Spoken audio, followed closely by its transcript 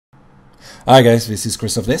Hi guys, this is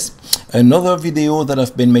Xolotl. Another video that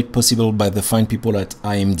have been made possible by the fine people at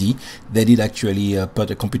AMD. They did actually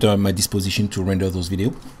put a computer at my disposition to render those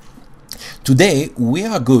videos. Today we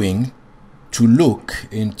are going to look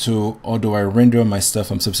into how do I render my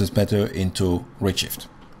stuff on Substance Matter into Redshift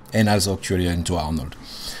and also actually into Arnold.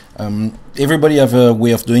 Everybody have a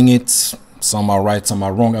way of doing it. Some are right, some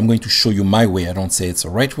are wrong. I'm going to show you my way. I don't say it's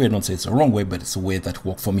a right way, I don't say it's a wrong way, but it's a way that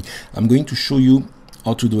worked for me. I'm going to show you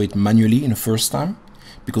how to do it manually in the first time,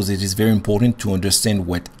 because it is very important to understand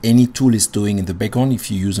what any tool is doing in the background. If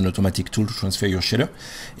you use an automatic tool to transfer your shader,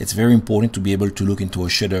 it's very important to be able to look into a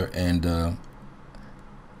shader and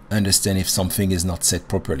understand if something is not set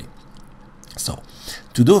properly. So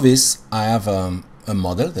to do this, I have a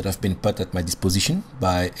model that have been put at my disposition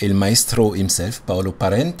by El Maestro himself, Paolo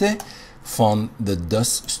Parent, from the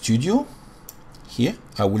DOS Studio. Here,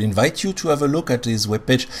 I will invite you to have a look at his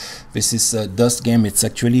webpage. This is a DOS game. It's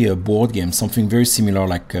actually a board game, something very similar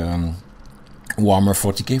like Warhammer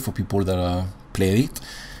 40k for people that play it.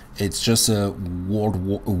 It's just a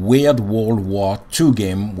weird World War II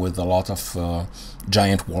game with a lot of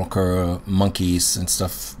giant walker, monkeys and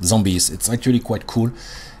stuff, zombies. It's actually quite cool.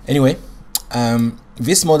 Anyway,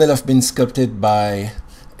 this model has been sculpted by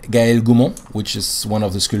Gaël Gaumont, which is one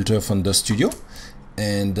of the sculptors from the studio.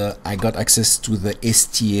 And I got access to the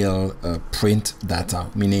STL print data,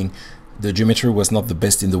 meaning the geometry was not the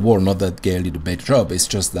best in the world. Not that Gaël did a bad job, it's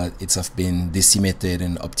just that it's have been decimated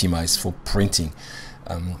and optimized for printing.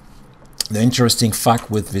 The interesting fact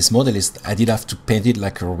with this model is I did have to paint it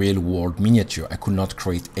like a real world miniature. I could not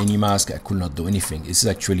create any mask, I could not do anything. This is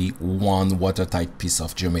actually one watertight piece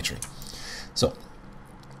of geometry. So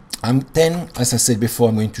as I said before,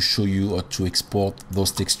 I'm going to show you how to export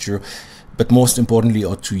those textures, but most importantly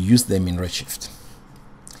how to use them in Redshift.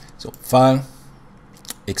 So File,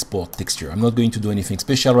 Export Texture. I'm not going to do anything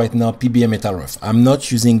special right now. PBM Metal Rough. I'm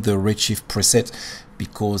not using the Redshift preset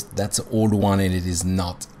because that's an old one and it is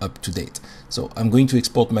not up to date. So I'm going to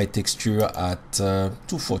export my texture at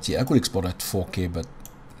 240. I could export at 4K, but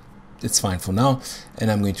it's fine for now.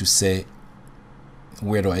 And I'm going to say,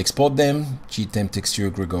 where do I export them? Gtemp Texture,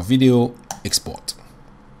 Gregor Video, Export.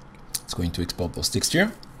 It's going to export those textures.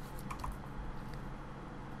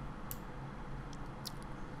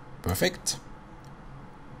 Perfect.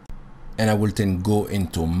 And I will then go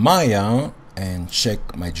into Maya and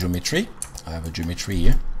check my geometry. I have a geometry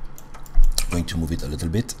here. I'm going to move it a little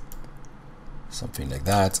bit, something like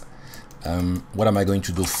that. What am I going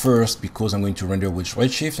to do first? Because I'm going to render with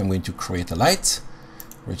Redshift, I'm going to create a light,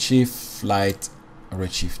 Redshift light,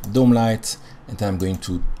 Redshift dome light, and then I'm going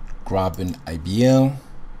to grab an IBL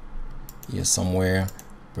here somewhere.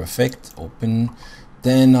 Perfect. Open.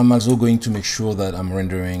 Then I'm also going to make sure that I'm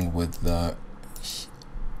rendering with the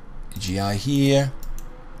GI here.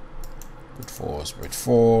 Brute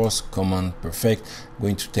force, command, perfect. I'm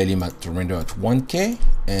going to tell him to render at 1K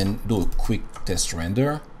and do a quick test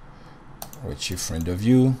render. Redshift render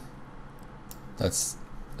view. That's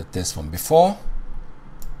the test from before.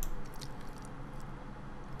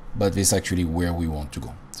 But this is actually where we want to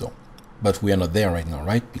go. So, but we are not there right now,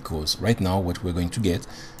 right? Because right now what we're going to get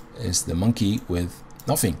is the monkey with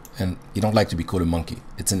nothing, and you don't like to be called a monkey,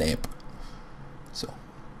 it's an ape. So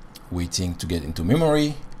waiting to get into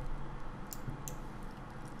memory.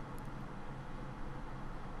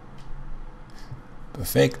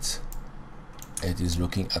 Perfect. It is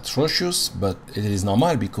looking atrocious, but it is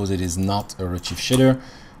normal because it is not a Redshift shader.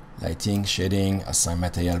 Lighting, shading, assign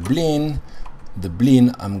material blend. The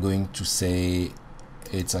blend, I'm going to say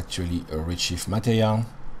it's actually a Redshift material.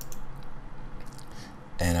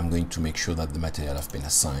 And I'm going to make sure that the material have been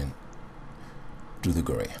assigned to the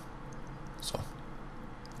gray. So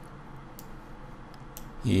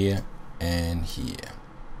here and here.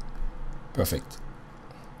 Perfect.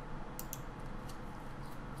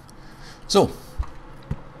 So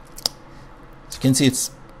as you can see,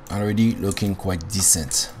 it's already looking quite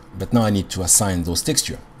decent, but now I need to assign those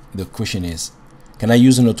textures. The question is, can I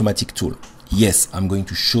use an automatic tool? Yes, I'm going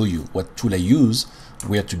to show you what tool I use,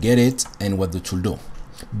 where to get it, and what the tool do.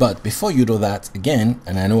 But before you do that, again,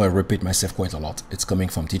 and I know I repeat myself quite a lot, it's coming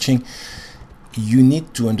from teaching, you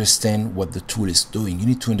need to understand what the tool is doing. You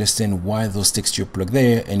need to understand why those textures plug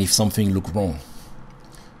there and if something look wrong.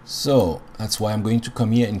 So that's why I'm going to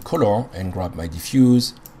come here in color and grab my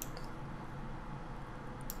diffuse.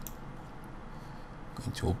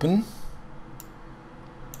 Going to open.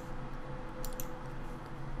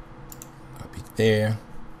 Grab it there.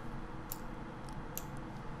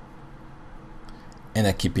 And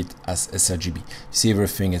I keep it as sRGB. You see,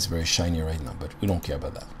 everything is very shiny right now, but we don't care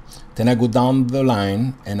about that. Then I go down the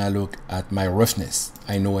line and I look at my roughness.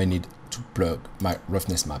 I know I need to plug my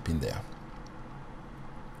roughness map in there.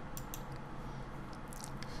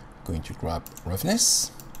 Going to grab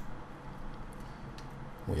roughness.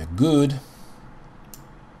 We are good.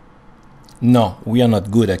 No, we are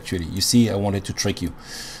not good actually. You see, I wanted to trick you.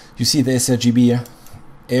 You see the sRGB here?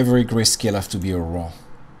 Every grayscale have to be a raw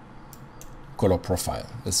color profile.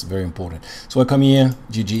 That's very important. So I come here,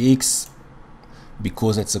 GGX,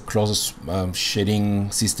 because it's a closest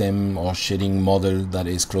shading system or shading model that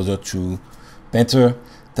is closer to Painter.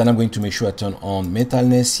 Then I'm going to make sure I turn on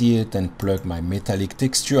metalness here, then plug my metallic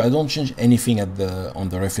texture. I don't change anything at on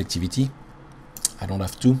the reflectivity. I don't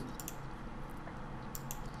have to.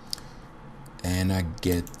 And I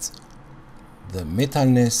get the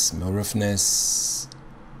metalness, my roughness,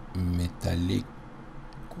 metallic.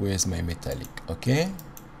 Where's my metallic? Okay.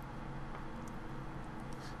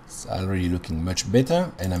 It's already looking much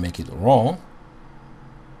better, and I make it raw.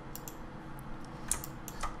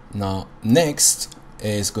 Now, next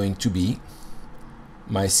is going to be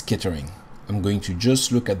my scattering. I'm going to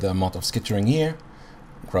just look at the amount of scattering here,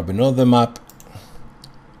 grab another map,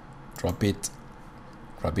 drop it,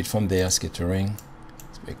 grab it from there, scattering,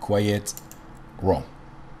 it's very quiet, raw.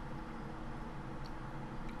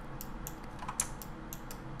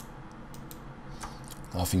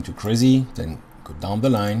 Nothing too crazy, then go down the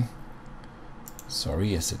line.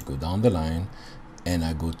 Sorry, I said go down the line, and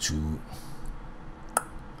I go to,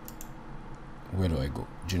 where do I go?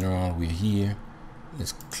 General, we're here.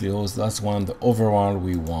 Let's close that one. The overall,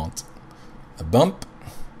 we want a bump.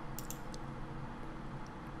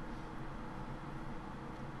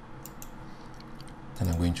 Then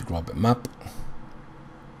I'm going to grab a map.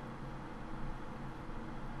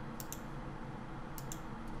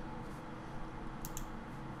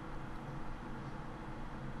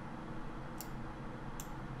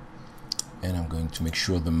 And I'm going to make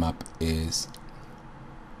sure the map is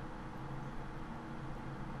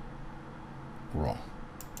raw.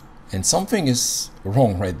 And something is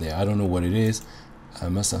wrong right there. I don't know what it is. I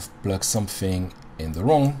must have plugged something in the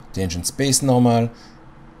wrong. Tangent space normal.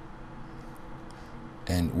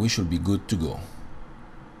 And we should be good to go.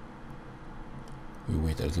 We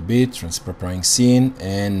wait a little bit, preparing scene,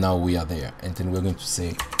 and now we are there. And then we're going to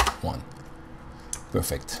say 1.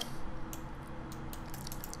 Perfect.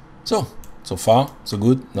 So far, so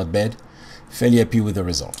good, not bad. Fairly happy with the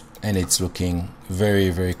result. And it's looking very,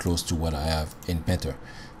 very close to what I have in Painter.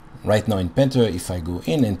 Right now in Painter, if I go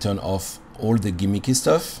in and turn off all the gimmicky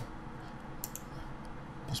stuff,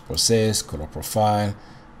 post-process, color profile,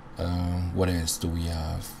 what else do we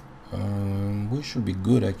have? We should be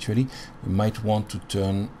good actually. We might want to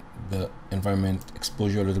turn the environment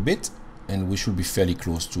exposure a little bit, and we should be fairly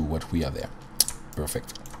close to what we are there.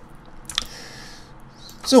 Perfect.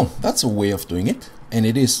 So that's a way of doing it, and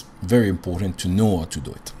it is very important to know how to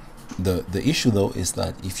do it. The issue though is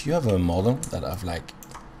that if you have a model that have like,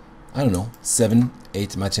 I don't know, 7,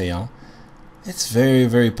 8 material, it's very,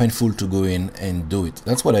 very painful to go in and do it.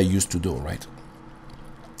 That's what I used to do, right?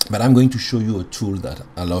 But I'm going to show you a tool that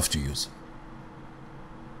I love to use.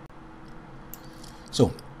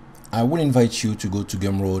 So I will invite you to go to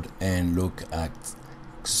Gumroad and look at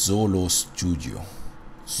Xolotl Studio.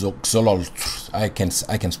 Xolotl, I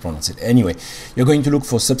can pronounce it. Anyway, you're going to look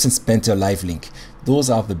for Substance Painter Live Link. Those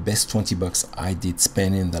are the best 20 bucks I did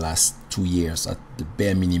spend in the last 2 years at the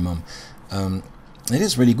bare minimum. It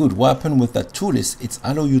is really good. What happened with that tool is it's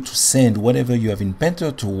allow you to send whatever you have in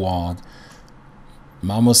Painter toward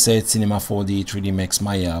Marmoset, Cinema 4D, 3D Max,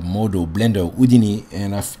 Maya, Modo, Blender, Houdini,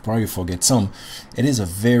 and I've probably forget some. It is a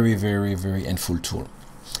very, very, very helpful tool.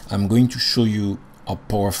 I'm going to show you how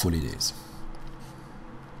powerful it is.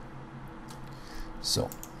 So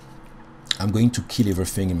I'm going to kill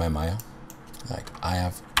everything in my Maya. Like I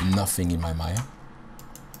have nothing in my Maya.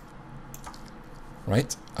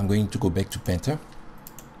 Right? I'm going to go back to Painter.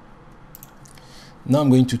 Now I'm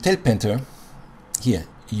going to tell Painter, here,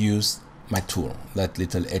 use my tool, that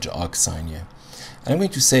little edge arc sign here. And I'm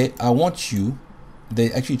going to say, I want you,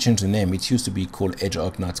 they actually changed the name. It used to be called edge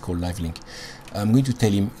arc, now it's called Live Link. I'm going to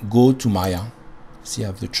tell him, go to Maya. See, I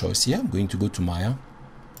have the choice here. I'm going to go to Maya.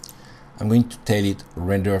 I'm going to tell it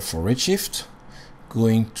render for Redshift,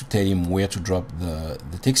 going to tell him where to drop the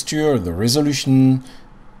texture, the resolution,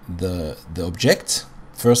 the object.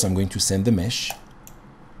 First, I'm going to send the mesh.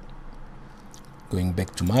 Going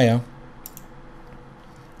back to Maya.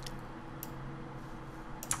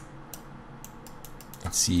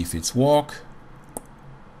 Let's see if it's work.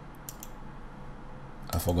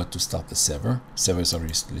 I forgot to start the server. Server is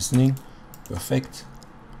already listening. Perfect.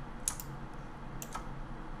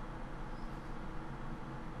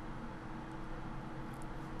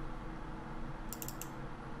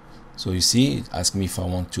 So you see, it asks me if I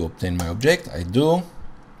want to obtain my object. I do.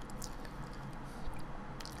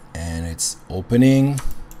 And it's opening.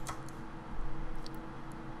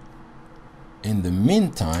 In the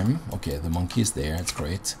meantime, okay, the monkey is there. It's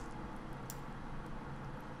great.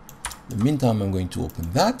 In the meantime, I'm going to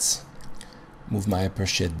open that. Move my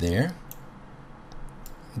hypershade there.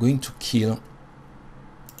 I'm going to kill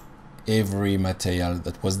every material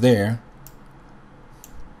that was there.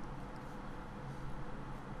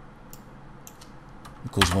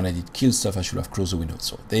 Because when I did kill stuff, I should have closed the window.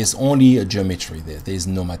 So there's only a geometry there. There's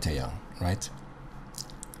no material, right?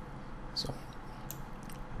 So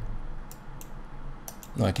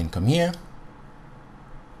now I can come here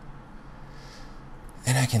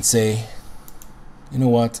and I can say, you know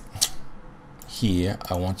what? Here,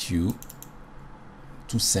 I want you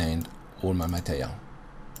to send all my material.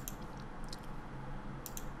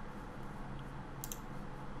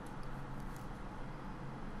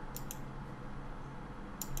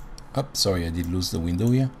 Oh, sorry, I did lose the window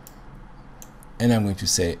here. And I'm going to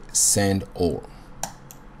say send all.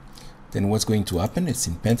 Then what's going to happen? It's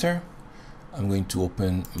in Painter. I'm going to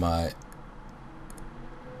open my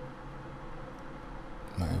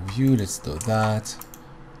view. Let's do that.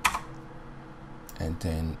 And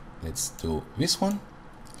then let's do this one.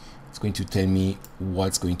 It's going to tell me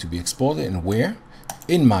what's going to be exported and where.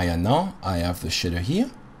 In Maya now, I have the shader here.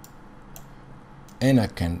 And I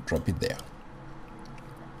can drop it there.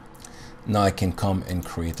 Now I can come and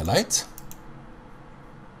create a light.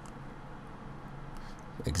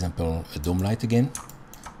 Example, a dome light again.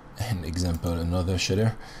 And example, another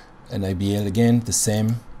shader. An IBL again, the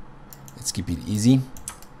same. Let's keep it easy.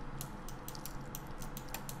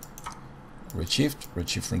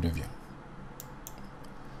 Redshift render view.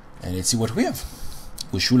 And let's see what we have.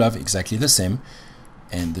 We should have exactly the same.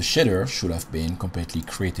 And the shader should have been completely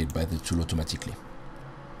created by the tool automatically.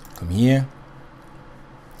 Come here.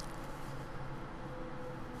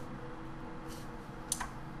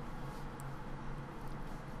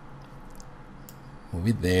 Move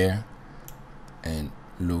it there and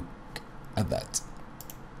look at that.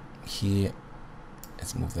 Here,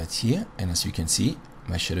 let's move that here, and as you can see,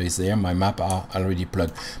 my shadow is there, my map are already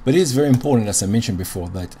plugged. But it is very important, as I mentioned before,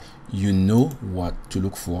 that you know what to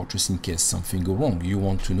look for just in case something go wrong. You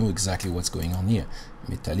want to know exactly what's going on here.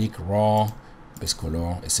 Metallic, raw, base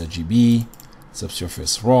color, sRGB,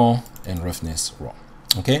 subsurface raw, and roughness raw.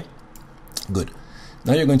 Okay, good.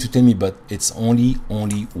 Now you're going to tell me, but it's only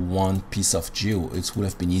one piece of geo. It would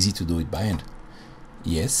have been easy to do it by hand.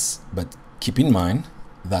 Yes, but keep in mind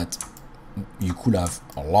that you could have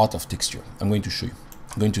a lot of texture. I'm going to show you.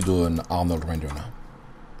 I'm going to do an Arnold render now.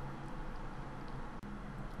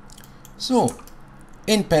 So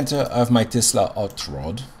in Painter, I have my Tesla hot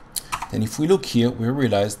rod. And if we look here, we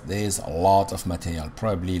realize there's a lot of material,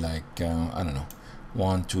 probably like, I don't know,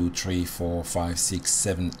 1, 2, 3, 4, 5, 6,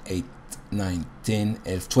 7, 8, 9, 10,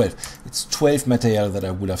 11, 12. It's 12 material that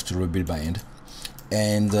I will have to rebuild by hand.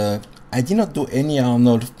 And I did not do any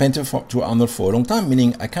Arnold Painter to Arnold for a long time,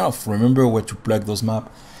 meaning I kind of remember where to plug those maps,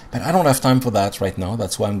 but I don't have time for that right now.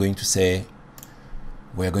 That's why I'm going to say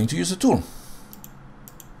we're going to use a tool.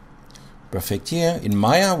 Perfect. Here in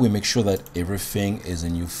Maya, we make sure that everything is a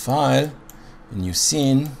new file, a new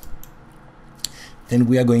scene. Then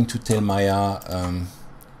we are going to tell Maya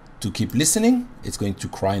to keep listening. It's going to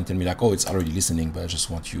cry and tell me like, oh, it's already listening, but I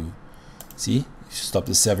just want you see. If you stop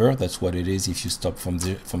the server, that's what it is. If you stop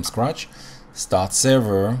from scratch, start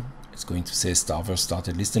server, it's going to say server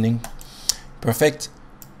started listening. Perfect.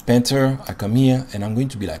 Painter, I come here and I'm going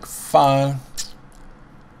to be like file,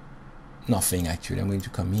 nothing actually. I'm going to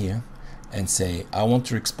come here and say I want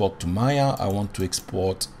to export to Maya, I want to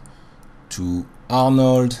export to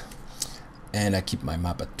Arnold, and I keep my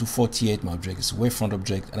map at 248. My object is a wavefront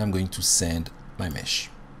object, and I'm going to send my mesh.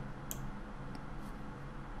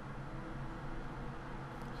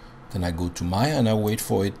 Then I go to Maya and I wait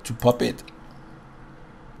for it to pop it.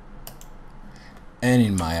 And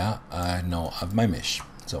in Maya, I now have my mesh.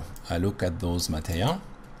 So I look at those material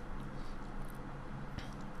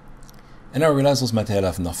and I realize those material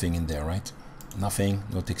have nothing in there, right? Nothing,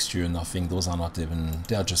 no texture, nothing. Those are not even,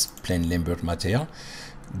 they are just plain Lambert material.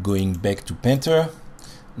 Going back to Painter,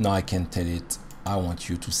 now I can tell it, I want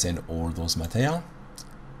you to send all those material.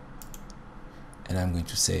 And I'm going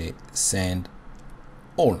to say send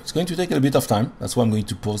all. It's going to take a little bit of time. That's why I'm going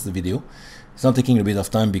to pause the video. It's not taking a bit of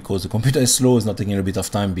time because the computer is slow. It's not taking a bit of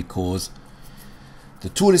time because the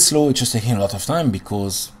tool is slow. It's just taking a lot of time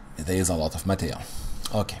because there is a lot of material.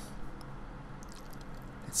 Okay.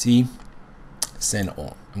 Let's see. Send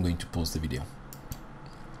all. I'm going to pause the video.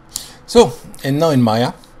 So, and now in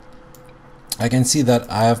Maya, I can see that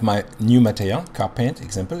I have my new material, car paint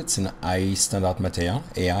example. It's an AI standard material,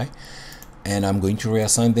 AI, and I'm going to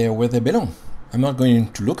reassign there where they belong. I'm not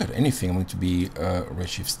going to look at anything. I'm going to be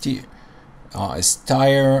Redshift steer. As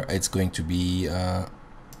tire, it's going to be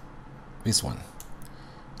this one.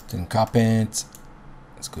 Then car paint,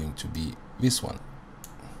 it's going to be this one.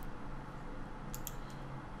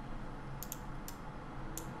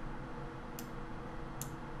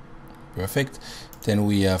 Perfect. Then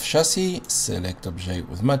we have chassis, select object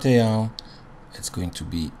with material, it's going to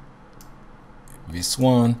be this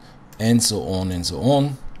one, and so on and so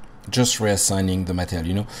on. Just reassigning the material,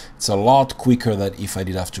 you know, it's a lot quicker than if I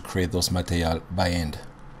did have to create those material by hand.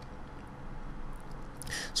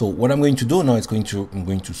 So what I'm going to do now is I'm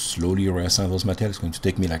going to slowly reassign those materials. It's going to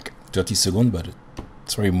take me like 30 seconds, but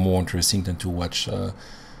it's very more interesting than to watch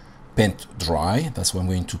paint dry. That's why I'm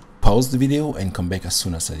going to pause the video and come back as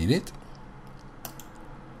soon as I did it.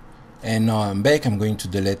 And now I'm back. I'm going to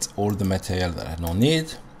delete all the material that I don't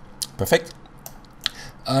need. Perfect.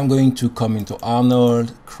 I'm going to come into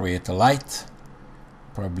Arnold, create a light,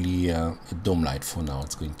 probably a dome light for now.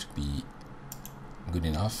 It's going to be good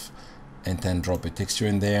enough. And then drop a texture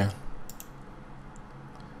in there.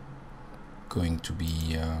 Going to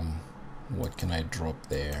be, what can I drop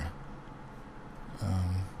there?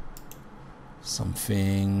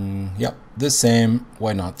 Something, yep, the same,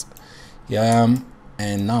 why not? Yeah.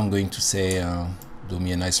 And now I'm going to say, do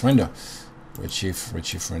me a nice render.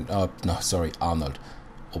 Redshift render, no, sorry, Arnold.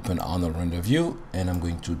 Open Arnold render view, and I'm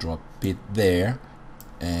going to drop it there.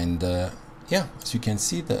 And yeah, as you can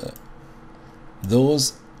see,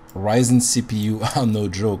 those Ryzen CPU are no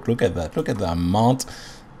joke. Look at that. Look at the amount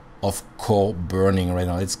of core burning right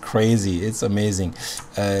now. It's crazy. It's amazing.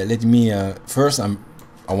 Let me first,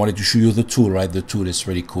 I wanted to show you the tool, right? The tool is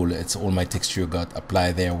really cool. It's all my texture got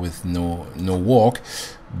applied there with no work.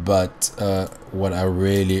 But what I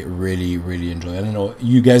really enjoy, I don't know,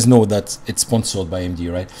 you guys know that it's sponsored by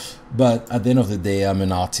AMD, right? But at the end of the day, I'm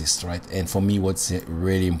an artist, right? And for me, what's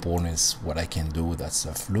really important is what I can do with that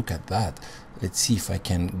stuff. Look at that. Let's see if I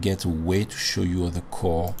can get a way to show you how the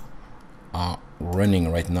core are running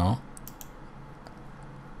right now.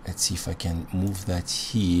 Let's see if I can move that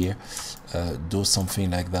here, do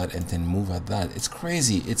something like that, and then move at that. It's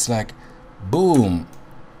crazy. It's like, boom.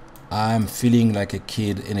 I'm feeling like a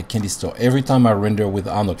kid in a candy store every time I render with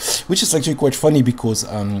Arnold, which is actually quite funny because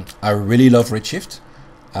I really love Redshift.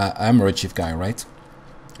 I'm a Redshift guy, right?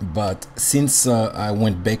 But since I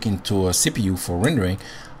went back into a CPU for rendering,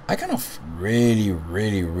 I kind of really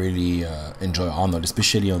enjoy Arnold,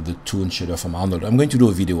 especially on the toon shader from Arnold. I'm going to do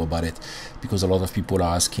a video about it because a lot of people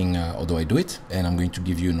are asking how do I do it, and I'm going to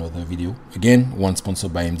give you another video. Again, one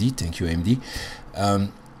sponsored by AMD. Thank you,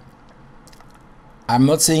 AMD. I'm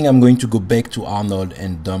not saying I'm going to go back to Arnold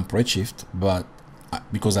and dump Redshift, but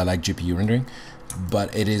because I like GPU rendering,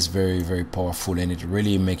 but it is very powerful, and it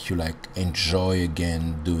really makes you like enjoy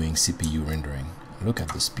again doing CPU rendering. Look at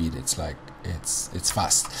the speed. It's like it's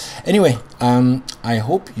fast. Anyway, I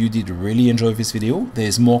hope you did really enjoy this video.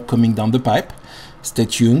 There's more coming down the pipe. Stay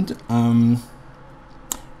tuned.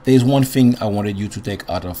 There's one thing I wanted you to take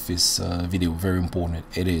out of this video, very important.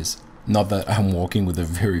 It is not that I'm working with a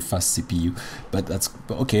very fast CPU, but that's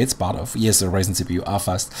okay. It's part of, yes, the Ryzen CPU are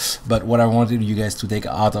fast, but what I wanted you guys to take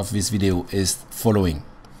out of this video is following.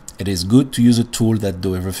 It is good to use a tool that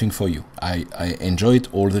do everything for you. I enjoy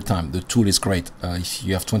it all the time. The tool is great. If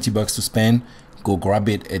you have 20 bucks to spend, go grab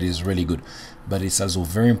it. It is really good. But it's also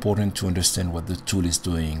very important to understand what the tool is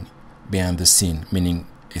doing behind the scene, meaning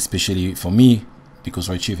especially for me, because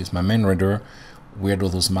Redshift is my main renderer, where do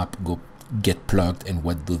those maps get plugged and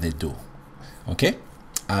what do they do? Okay,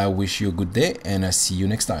 I wish you a good day, and I see you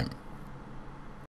next time.